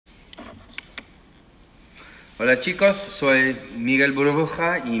Hola chicos, soy Miguel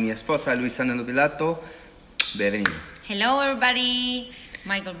Burbuja y mi esposa Luisana Lopilato. Bienvenido. Hello everybody,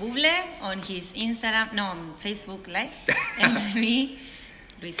 Michael Bublé on his Instagram, no, on Facebook Live, and me,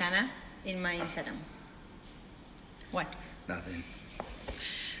 Luisana, in my Instagram. What? Nothing.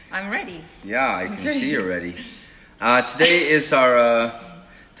 I'm ready. Yeah, I can see you're ready. Today is our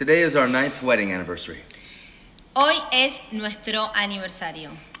 9th wedding anniversary. Hoy es nuestro aniversario.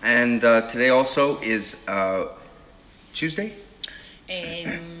 And today also is Tuesday?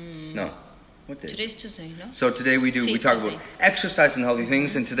 No. What day? Today's Tuesday, no? So today we talk Tuesday. about exercise and healthy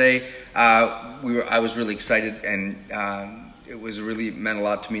things, and today I was really excited, and it really meant a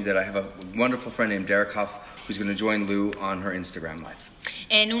lot to me that I have a wonderful friend named Derek Huff who's going to join Lou on her Instagram live.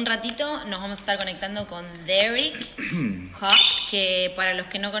 En un ratito nos vamos a estar conectando con Derek Huff, que para los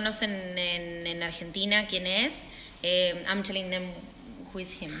que no conocen en Argentina quién es, I'm telling them who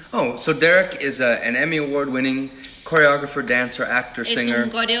is him. Oh, so Derek is an Emmy Award-winning choreographer, dancer, actor, singer. Es un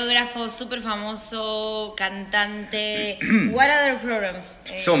coreógrafo súper famoso, cantante. What other programs?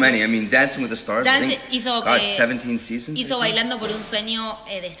 So many. I mean, Dancing with the Stars. I think, hizo, 17 seasons. Hizo Bailando por un Sueño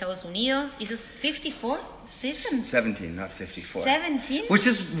de Estados Unidos. Hizo 54 seasons. 17, not 54. 17? Which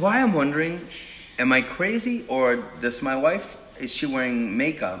is why I'm wondering, am I crazy, or is she wearing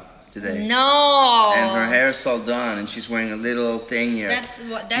makeup today? No. And her hair's all done, and she's wearing a little thing here.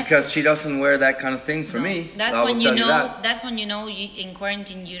 That's because she doesn't wear that kind of thing for me. That's when you know. That's when you know in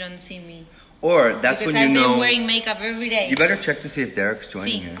quarantine you don't see me. Or that's when you know. Because I've been wearing makeup every day. You better check to see if Derek's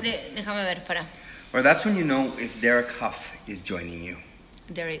joining you. Sí, déjame ver, para. Or that's when you know if Derek Huff is joining you.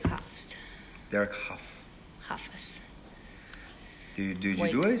 Derek Huff. Derek Huff. Huffs. Did you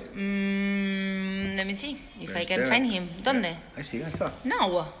do it? Let me see if Where's I can Derek? find him. ¿Dónde? Yeah, I saw.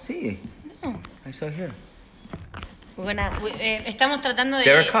 No. See. No. I saw here. Estamos tratando de...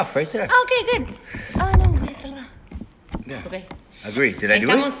 Derek Huff, right there. Ah, okay, good. Ah, no, voy a tardar. Yeah. Okay. Agree. Did I do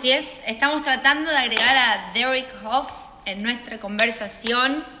it? Estamos tratando de agregar a Derek Huff en nuestra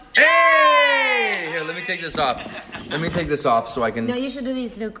conversación. Hey! Here, let me take this off. Let me take this off so I can... No, you should do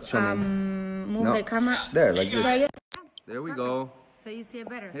this. Look, move the camera. There, like this. Like it. There we go. So you see it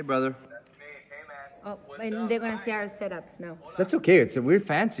better. Hey, brother. Oh, and they're gonna see our setups now. That's okay. We're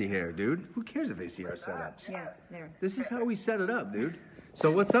fancy here, dude. Who cares if they see our setups? Yeah, there. This is how we set it up, dude. So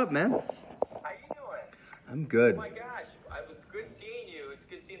what's up, man? How you doing? I'm good. Oh my gosh, it was good seeing you. It's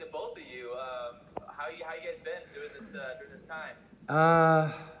good seeing the both of you. How you guys been during this time?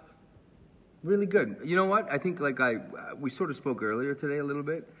 Really good. You know what? I think we sort of spoke earlier today a little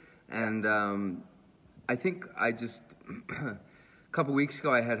bit, and I think I just a couple weeks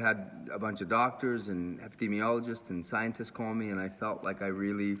ago I had a bunch of doctors and epidemiologists and scientists call me, and I felt like I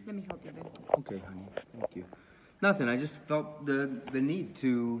really... Let me help you, baby. Okay, honey. Thank you. Nothing. I just felt the need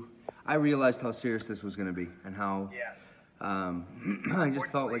to... I realized how serious this was going to be, and how... Yeah. I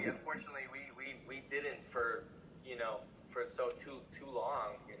just felt like... Unfortunately, we didn't for too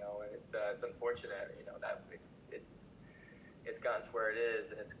long, and it's unfortunate, that it's gotten to where it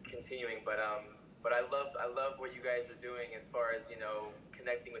is, and it's continuing, but I love what you guys are doing as far as,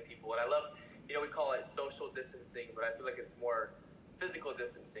 connecting with people. And I love, we call it social distancing, but I feel like it's more physical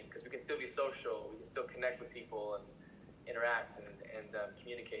distancing, because we can still be social, we can still connect with people and interact and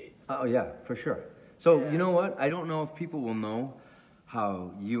communicate. So. Oh, yeah, for sure. So, You know what? I don't know if people will know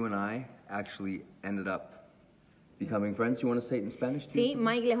how you and I actually ended up becoming friends. You want to say it in Spanish too? Sí,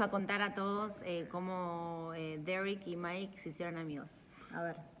 Mike les va a contar a todos cómo Derek y Mike se hicieron amigos. A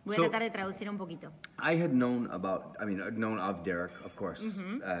ver, voy a tratar de traducir un poquito. I had known I'd known of Derek, of course.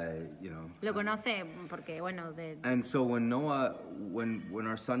 Lo conoce porque, bueno, And so when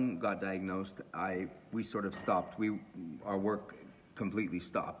our son got diagnosed, we sort of stopped. Our work completely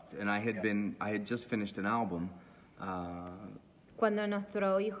stopped, and I had just finished an album. Cuando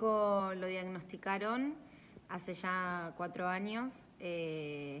nuestro hijo lo diagnosticaron hace ya 4 años,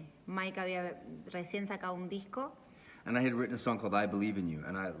 Mike había recién sacado un disco. And I had written a song called I Believe in You,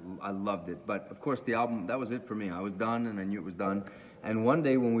 and I loved it. But, of course, the album, that was it for me. I was done, and I knew it was done. And one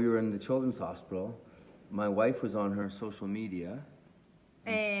day when we were in the children's hospital, my wife was on her social media.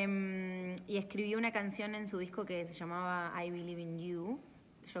 Y escribió una canción en su disco que se llamaba I Believe in You,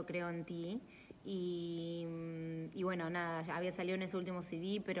 Yo Creo en Ti. Y bueno, nada, ya había salido en ese último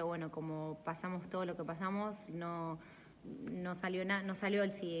CD, pero bueno, como pasamos todo lo que pasamos, no salió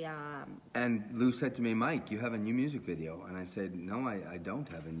el CD. And Lou said to me, Mike, you have a new music video. And I said, no, I don't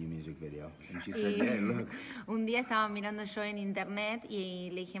have a new music video. And she said, hey, look. Un día estaba mirando yo en internet y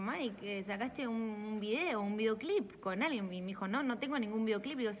le dije, Mike, ¿sacaste un videoclip con alguien? Y me dijo, no tengo ningún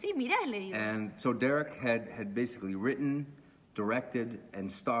videoclip. Y digo, sí, mirá, le digo. And so Derek had basically written directed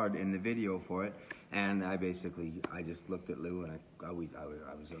and starred in the video for it. And I just looked at Lou and I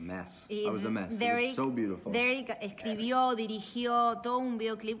was a mess. I was a mess. Derek, it was so beautiful. Derek escribió, dirigió todo un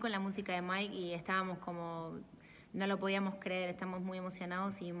videoclip con la música de Mike y estábamos como, no lo podíamos creer, estamos muy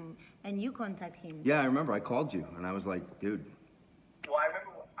emocionados y, and you contact him. Yeah, I remember. I called you and I was like, dude. Well, I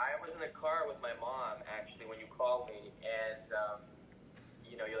remember I was in a car with my mom actually when you called me, and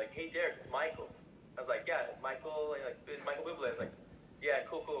you know, you're like, "Hey, Derek, it's Michael." I was like, "Yeah, Michael." And like, "It's Michael Bublé." I was like, "Yeah,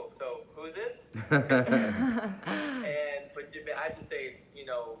 cool. So, who's this?" But I have to say, it's, you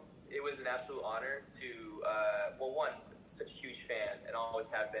know, it was an absolute honor to, well, one, such a huge fan, and always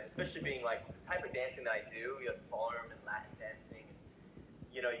have been, especially being like the type of dancing that I do, you know, ballroom and Latin dancing.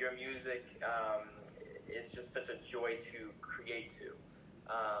 You know, your music is just such a joy to create to,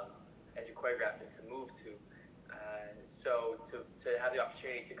 and to choreograph and to move to. So to have the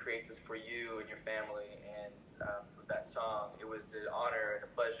opportunity to create this for you and your family and for that song, it was an honor and a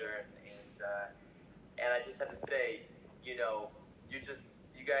pleasure. And I just have to say, you know, you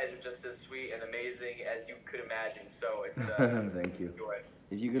guys are just as sweet and amazing as you could imagine. So it's thank you. Joy.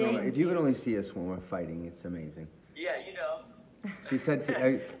 If you could only see us when we're fighting, it's amazing. Yeah, you know. She said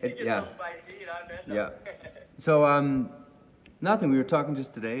to yeah. Spicy, you know, yeah. So nothing. We were talking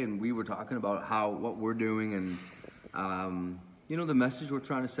just today, and we were talking about what we're doing, and you know, the message we're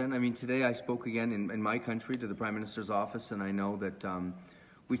trying to send. I mean, today I spoke again in my country to the Prime Minister's office, and I know that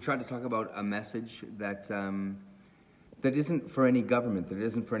we've tried to talk about a message that that isn't for any government, that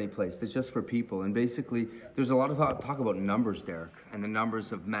isn't for any place, that's just for people. And basically, there's a lot of talk about numbers, Derek, and the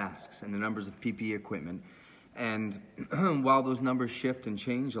numbers of masks and the numbers of PPE equipment. And while those numbers shift and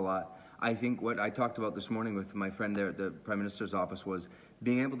change a lot, I think what I talked about this morning with my friend there at the Prime Minister's office was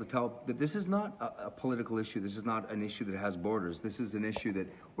being able to tell that this is not a political issue. This is not an issue that has borders. This is an issue that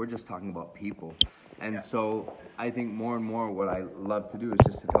we're just talking about people. And so I think more and more what I love to do is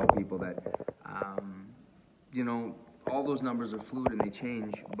just to tell people that, you know, all those numbers are fluid and they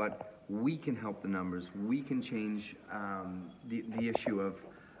change, but we can help the numbers. We can change the issue of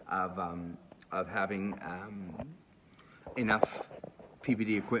having enough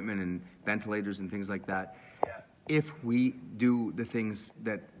PPD equipment and ventilators and things like that, if we do the things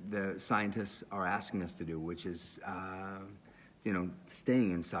that the scientists are asking us to do, which is, you know,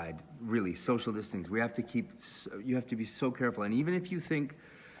 staying inside, really, social distancing. You have to be so careful. And even if you think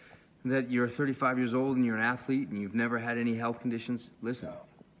that you're 35 years old and you're an athlete and you've never had any health conditions, listen,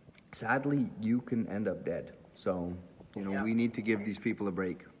 sadly, you can end up dead. So, you know, we need to give these people a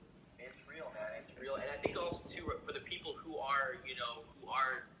break. It's real, man. It's real. And I think also, too, for the people who are, you know, who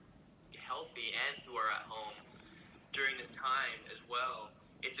are healthy and who are at home during this time as well,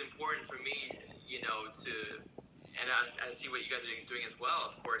 it's important for me, you know, and I see what you guys are doing as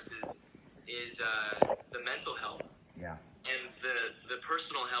well, of course, is the mental health. Yeah. And the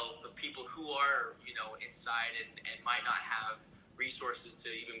personal health of people who are, you know, inside and might not have resources to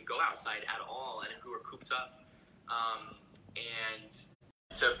even go outside at all and who are cooped up. And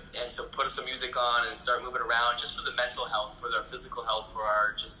to put some music on and start moving around just for the mental health, for our physical health, for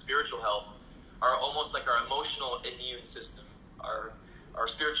our just spiritual health, are almost like our emotional immune system, our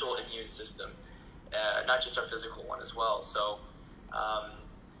spiritual immune system, not just our physical one as well. So,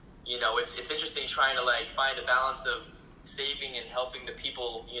 you know, it's interesting trying to like find a balance of saving and helping the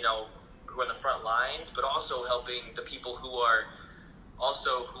people, you know, who are on the front lines, but also helping the people who are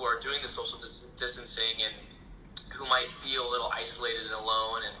doing the social distancing and who might feel a little isolated and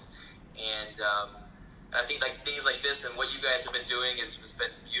alone. And I think like things like this and what you guys have been doing has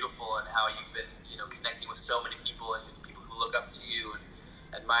been beautiful, and how you've been, you know, connecting with so many people and people who look up to you and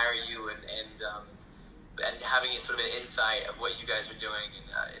admire you and having sort of an insight of what you guys are doing, and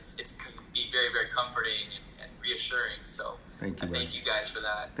it can be very, very comforting and reassuring. So thank you, thank you guys for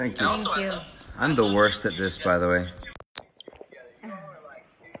that. Thank you. And also, Thank you. I'm the worst at this, by the way.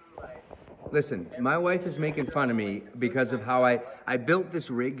 Listen, my wife is making fun of me because of how I built this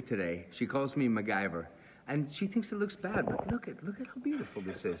rig today. She calls me MacGyver, and she thinks it looks bad. But look at how beautiful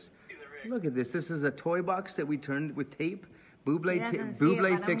this is. Look at this. This is a toy box that we turned with tape. Bublé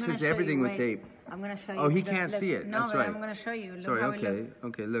fixes everything with tape. I'm gonna show you. Oh, he can't see it. No, That's but right. I'm gonna show you. Look Sorry. how Okay. it looks.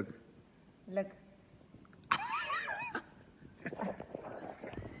 Okay. Look. Look.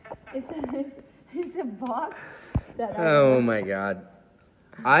 It's a box. Oh my God.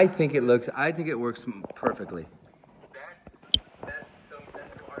 I think it works perfectly. that's some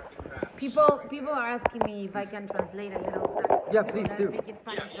arts and crafts. People are asking me if I can translate a little. Yeah, please do. I speak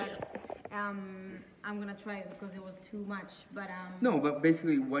Spanish, but I'm gonna try it because it was too much. But No, but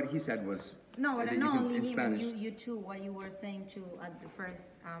basically what he said was no, but that not you can, only in him. Spanish. You too. What you were saying too at the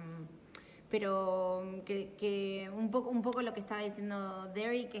first. pero que un poco lo que estaba diciendo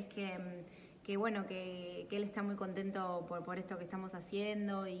Derek es que bueno, que él está muy contento por esto que estamos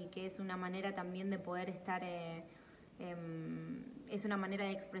haciendo y que es una manera también de poder estar, es una manera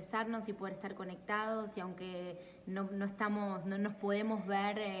de expresarnos y poder estar conectados, y aunque no nos podemos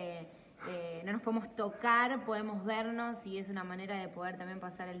ver, no nos podemos tocar, podemos vernos, y es una manera de poder también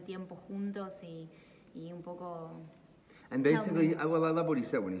pasar el tiempo juntos y un poco... And basically, well, I love what he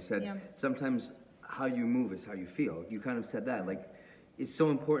said when he said, Yeah. sometimes how you move is how you feel. You kind of said that, like, it's so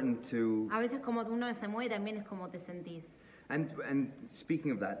important to... A veces como uno se mueve también es como te sentís. And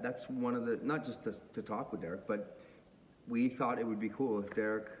speaking of that, that's one of the, not just to talk with Derek, but we thought it would be cool if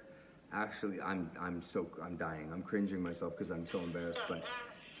Derek actually, I'm dying, I'm cringing myself because I'm so embarrassed, but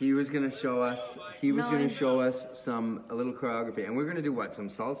he was going to show us, a little choreography, and we're going to do what, some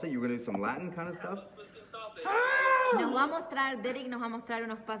salsa? You're going to do some Latin kind of stuff? Nos va a mostrar, Derek nos va a mostrar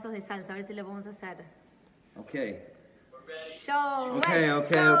unos pasos de salsa, a ver si lo podemos hacer. Okay. Show Okay, it,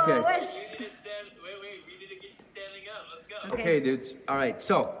 okay, show okay. it. You need to stand. Wait. We need to get you standing up. Let's go. Okay. Okay, dudes. All right,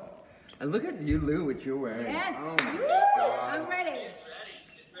 so, and look at you, Lou, what you're wearing. Yes. Oh my Woo! God. I'm ready.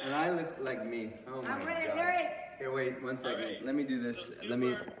 She's ready. And I look like me. Oh my I'm ready, God. Derek. Here, wait, 1 second. right. Let me do this. So let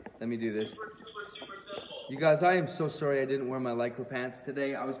me do this. Super simple. You guys, I am so sorry I didn't wear my Lycra pants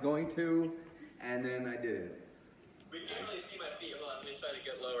today. I was going to, and then I didn't. We can't really see my feet. Hold on, let me try to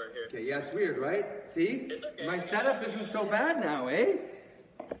get lower here. Okay, yeah, it's weird, right? See? It's okay. My setup isn't so bad now, eh?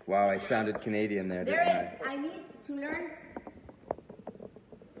 Wow, I sounded Canadian there, didn't I? Derek, I need to learn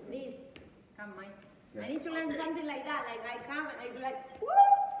this. Come, Mike. Yeah. I need to learn something like that. Like I come and I do like, woo!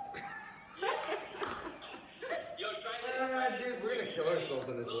 Yo, try this. Dude, we're gonna kill ourselves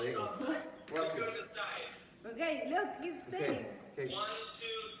in this Lego. Just go to the side. Okay, look, he's saying. Okay, okay. 1,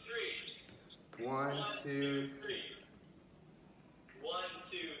 2, 3. 1, 2, 3. 1,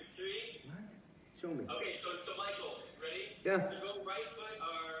 2, 3. What? Show me. Okay, so Michael, ready? Yeah. So go right foot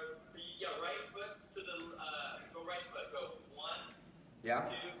right foot to the go right foot. Go 1, Yeah.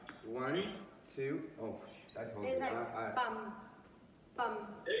 2. 1, 2. Oh, I told you. It's like, bum, bum,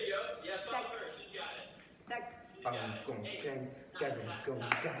 There you go. Yeah, follow her. She's got it. tak. She's got it.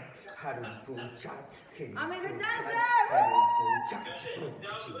 Hey. I'm a good dancer! That's it.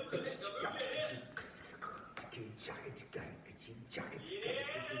 Now listen. Go move your hips. Yes,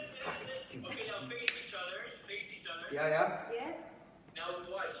 that's it. Okay, now face each other. Face each other. Yeah. Yes? Now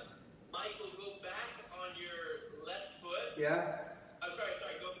watch. Michael, go back on your left foot. Yeah. I'm sorry.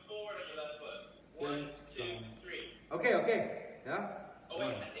 Go forward on your left foot. 1, 2, 3. Okay. Yeah. Oh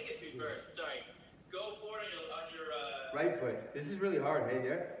wait, I think it's reversed. Sorry. Go forward on your Right foot. This is really hard, hey,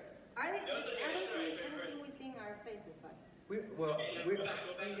 Derek? I think No, it's okay, it's all right, it's reversed. we sing our faces, but... Okay, now go back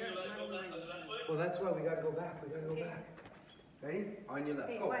on your left foot. Well, that's why we gotta go back. Ready? On your left.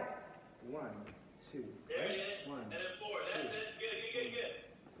 Okay, Go. what? 1, 2. There it is. 1, And then 4. That's it.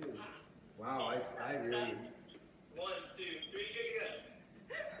 Good. 2. Wow, I really. 1, 2, 3. Good.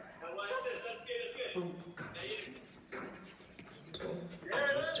 Now watch this. That's good. Now you. There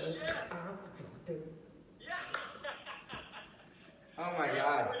it is. Yes. Yeah. Oh my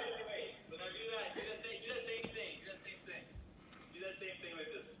God. Wait. But now do that. Do the same thing. Do that same thing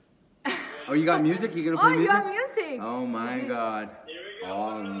with this. Oh, you got music? You gonna Oh, play you music? have music! Oh my God. Here we go.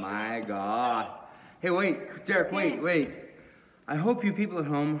 Oh my God. Hey, wait, Derek, wait. I hope you people at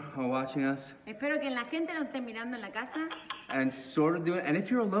home are watching us Espero que la gente nos esté mirando en la casa. and sort of doing. And if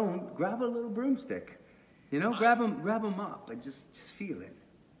you're alone, grab a little broomstick. You know, grab them up and just feel it.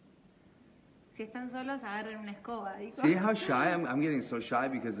 Si están solos, agarren una escoba. Digo. See how shy I'm getting so shy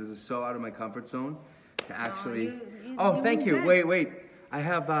because this is so out of my comfort zone to actually. you Thank move you. good. Wait. I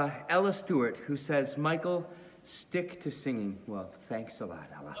have Ella Stewart who says, Michael, stick to singing. Well, thanks a lot,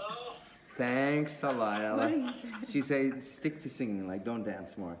 Ella. Thanks a lot, Ella. She says, stick to singing, like don't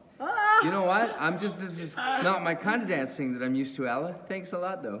dance more. Oh! You know what? This is not my kind of dancing that I'm used to, Ella. Thanks a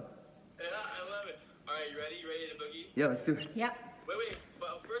lot, though. Yeah, I love it. All right, you ready? You ready to boogie? Yeah, let's do it. Yep. Wait.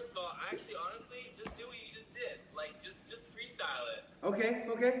 But first of all, honestly, just do what you just did. Like, just freestyle it. Okay.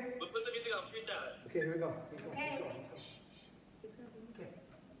 Let's put some music on. Freestyle it. Okay, here we go. Okay.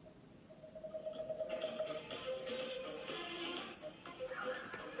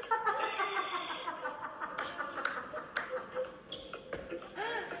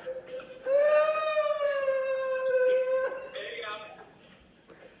 There you go.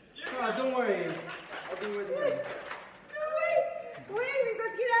 Oh, don't worry. I'll be with you. Wait,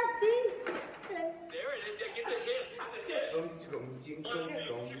 because he does this. There it is. Yeah, get the hips.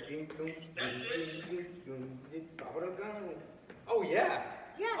 Oh, yeah.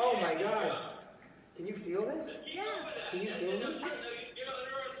 Yeah. Oh, my God. Can you feel this? Yeah. Can you feel this?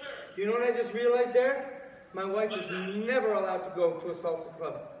 You know what I just realized, Derek? My wife is never allowed to go to a salsa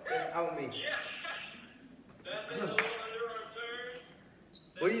club without me. Yeah. That's a little underarm turn.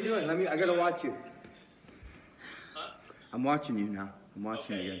 What are you doing? I gotta watch you. Huh? I'm watching you now. I'm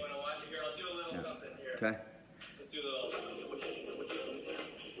watching Okay, you you again. want to watch? Here, I'll do a little something here. Okay. Let's do a little.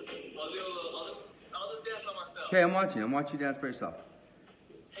 I'll just dance by myself. Okay, I'm watching. I'm watching you dance by yourself.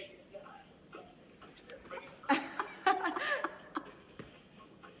 Take it down.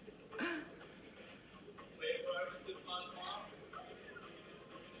 Wait, where is this much more?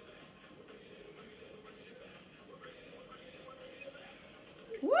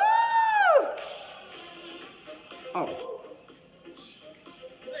 Woo! Oh.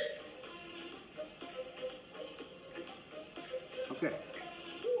 Okay.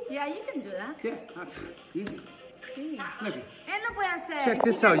 Yeah, you can do that. Yeah. Easy. Sí. Look. Él lo puede hacer. Check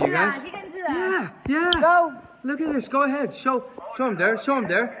this He can out, do you that. guys. He can do that. Yeah. Go. Look at this. Go ahead. Show him there. Show him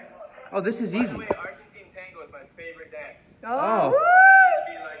there. Oh, this is easy. By the way, Argentine tango is my favorite dance. Oh. It'd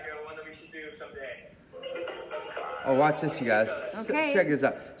be like one that we should do someday. Oh, watch this, you guys. Okay. Check this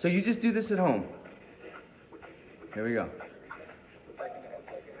out. So you just do this at home. Here we go. We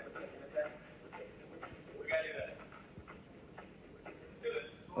gotta do that.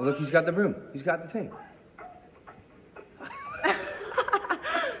 Oh, look, he's got the broom. He's got the thing. You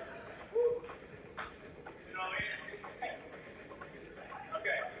know what I mean?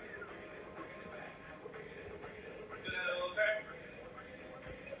 Okay. Do that little turn.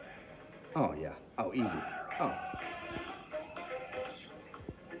 Oh, yeah. Oh, easy. Oh.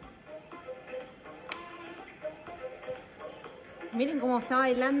 Miren cómo está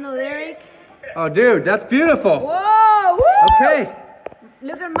bailando Derek. Oh, dude, that's beautiful. Whoa! Woo! Okay.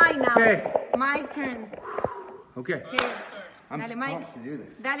 Look at Mike now. Okay. Mike turns. Okay. Okay. I'm Dale, Mike. pumped to do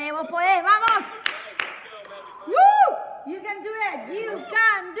this. Dale, vos podés, vamos. Woo! You can do it. You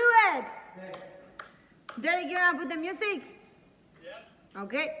can do it. Derek, you wanna put the music? Yeah.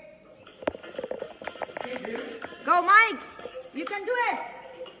 Okay. Go, Mike. You can do it.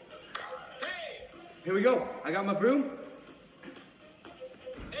 Here we go. I got my broom.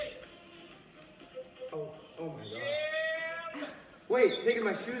 Oh my God. Wait, taking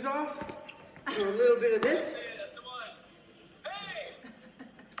my shoes off? For a little bit of this? That's the one. Hey!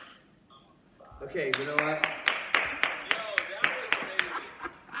 Okay, you know what? Yo, that was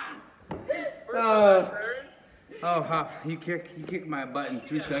amazing. First Oh. turn. Oh, Huff, he kicked my butt in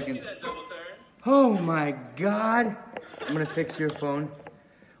 3 seconds. See that double turn? Oh my God. I'm gonna fix your phone.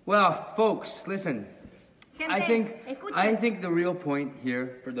 Well, folks, listen. Gente, I escuchen. think the real point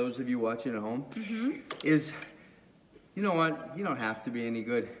here, for those of you watching at home, is, you know what? You don't have to be any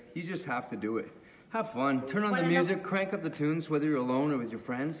good. You just have to do it. Have fun. Turn on the music. Crank up the tunes, whether you're alone or with your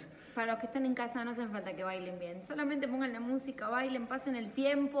friends. Para los que están en casa no hace falta que bailen bien. Solamente pongan la música, bailen, pasen el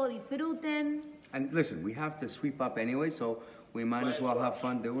tiempo, disfruten. And listen, we have to sweep up anyway, so we might as well have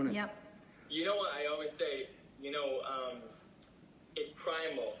fun doing it. Yep. You know what I always say? It's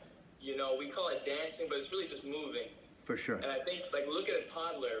primal. We call it dancing, but it's really just moving. For sure. And I think, look at a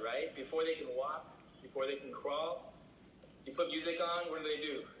toddler, right? Before they can walk, before they can crawl, you put music on, what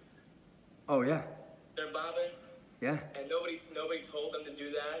do? Oh yeah. They're bobbing. Yeah. And nobody told them to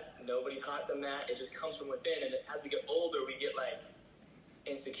do that. Nobody taught them that. It just comes from within. And as we get older, we get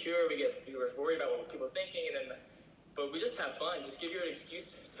insecure. We're worried about what people are thinking, but we just have fun. Just give you an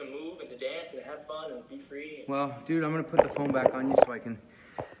excuse to move and to dance and to have fun and be free. Well, dude, I'm gonna put the phone back on you so I can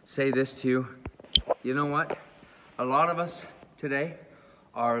say this to you. You know what? A lot of us today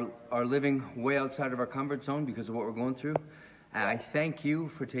are living way outside of our comfort zone because of what we're going through. And I thank you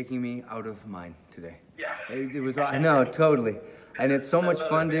for taking me out of mine today. Yeah. It was, I know, totally. And it's so much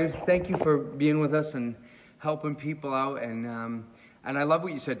fun, dude. Thank you for being with us and helping people out. And I love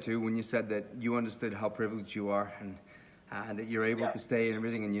what you said too, when you said that you understood how privileged you are and that you're able to stay and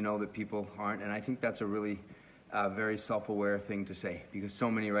everything, and you know that people aren't. And I think that's a really very self-aware thing to say, because so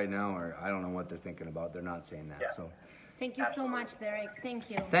many right now are, I don't know what they're thinking about. They're not saying that. Yeah. So Thank you so much, Derek. Thank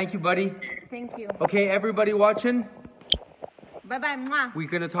you. thank you, buddy. Thank you. Okay, everybody watching, Bye-bye. Mwah. we're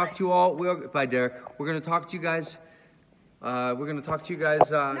gonna talk to you all. Bye, Derek. We're gonna talk to you guys. That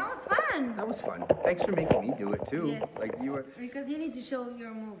was fun. That was fun. Thanks for making me do it too. Yes. Like you were. Because you need to show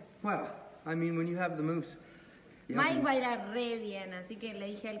your moves. Well, I mean, when you have the moves. you have Mike the- baila re bien, así que le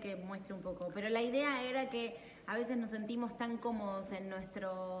dije a él que muestre un poco. Pero la idea era que a veces nos sentimos tan cómodos en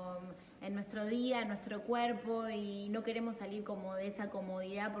nuestro día, en nuestro cuerpo, y no queremos salir como de esa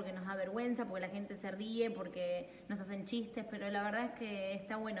comodidad porque nos da vergüenza, porque la gente se ríe, porque nos hacen chistes, pero la verdad es que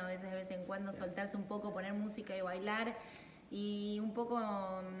está bueno a veces de vez en cuando soltarse un poco, poner música y bailar. Y un poco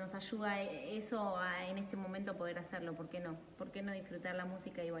nos ayuda eso en este momento a poder hacerlo, ¿por qué no? ¿Por qué no disfrutar la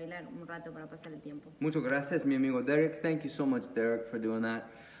música y bailar un rato para pasar el tiempo? Muchas gracias, mi amigo Derek. Thank you so much, Derek, for doing that.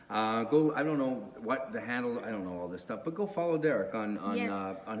 Go. I don't know what the handle. I don't know all this stuff, but go follow Derek on Yes.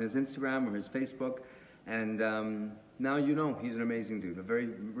 On his Instagram or his Facebook, and now you know he's an amazing dude, a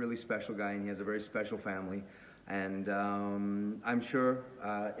really special guy, and he has a very special family. And I'm sure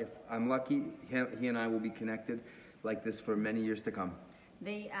if I'm lucky, he and I will be connected like this for many years to come.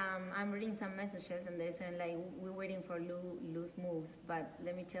 I'm reading some messages and they're saying like we're waiting for loose moves, but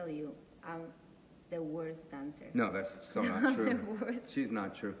let me tell you, I'm the worst dancer. No, that's so not true. The worst. She's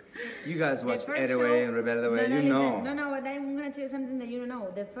not true. You guys watched The first Héroe show- and Rebelde, no, you listen, know. No, but I'm gonna tell you something that you don't know.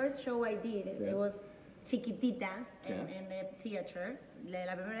 The first show I did, Sí. it was Chiquititas Yeah. in the theater.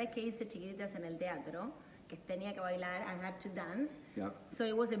 La primera vez que hice Chiquititas en el teatro, que tenía que bailar, I had to dance. Yeah. So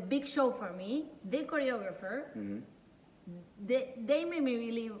it was a big show for me. The choreographer, they made me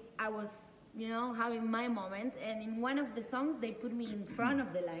believe I was, having my moment. And in one of the songs, they put me in front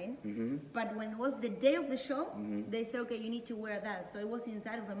of the line. But when it was the day of the show, they said, okay, you need to wear that. So it was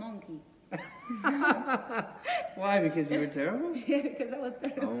inside of a monkey. Why? Because you were terrible? Yeah, because I was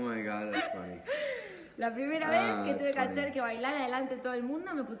terrible. Oh my God, that's funny. La primera vez que tuve que that's funny. hacer que bailara delante de todo el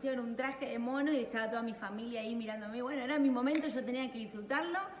mundo, me pusieron un traje de mono y estaba toda mi familia ahí mirándome. Bueno, era mi momento, yo tenía que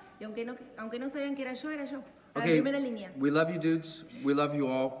disfrutarlo y aunque no sabían que era yo, era yo. La Okay, primera línea. we love you dudes. We love you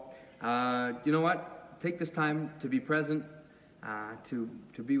all. You know what? Take this time to be present,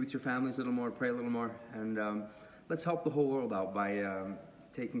 to be with your families a little more, pray a little more, and let's help the whole world out by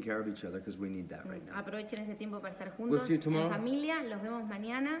taking care of each other because we need that right now. Aprovechen ese tiempo para estar We'll juntos see you en tomorrow. familia. Los vemos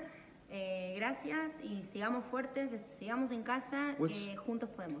mañana. Gracias y sigamos fuertes, sigamos en casa, What's- que juntos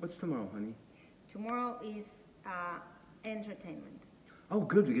podemos. What's tomorrow, honey? Tomorrow is entertainment. Oh,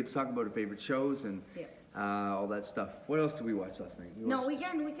 good. We get to talk about our favorite shows and Yeah. all that stuff. What else did we watch last night? No, we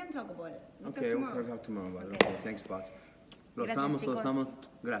can talk about it. We'll talk Okay, tomorrow. we'll talk tomorrow about it. Okay. Okay, thanks, boss. Los Gracias, amos, los chicos. amos.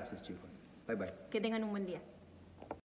 Gracias, chicos. Bye bye. Que tengan un buen día.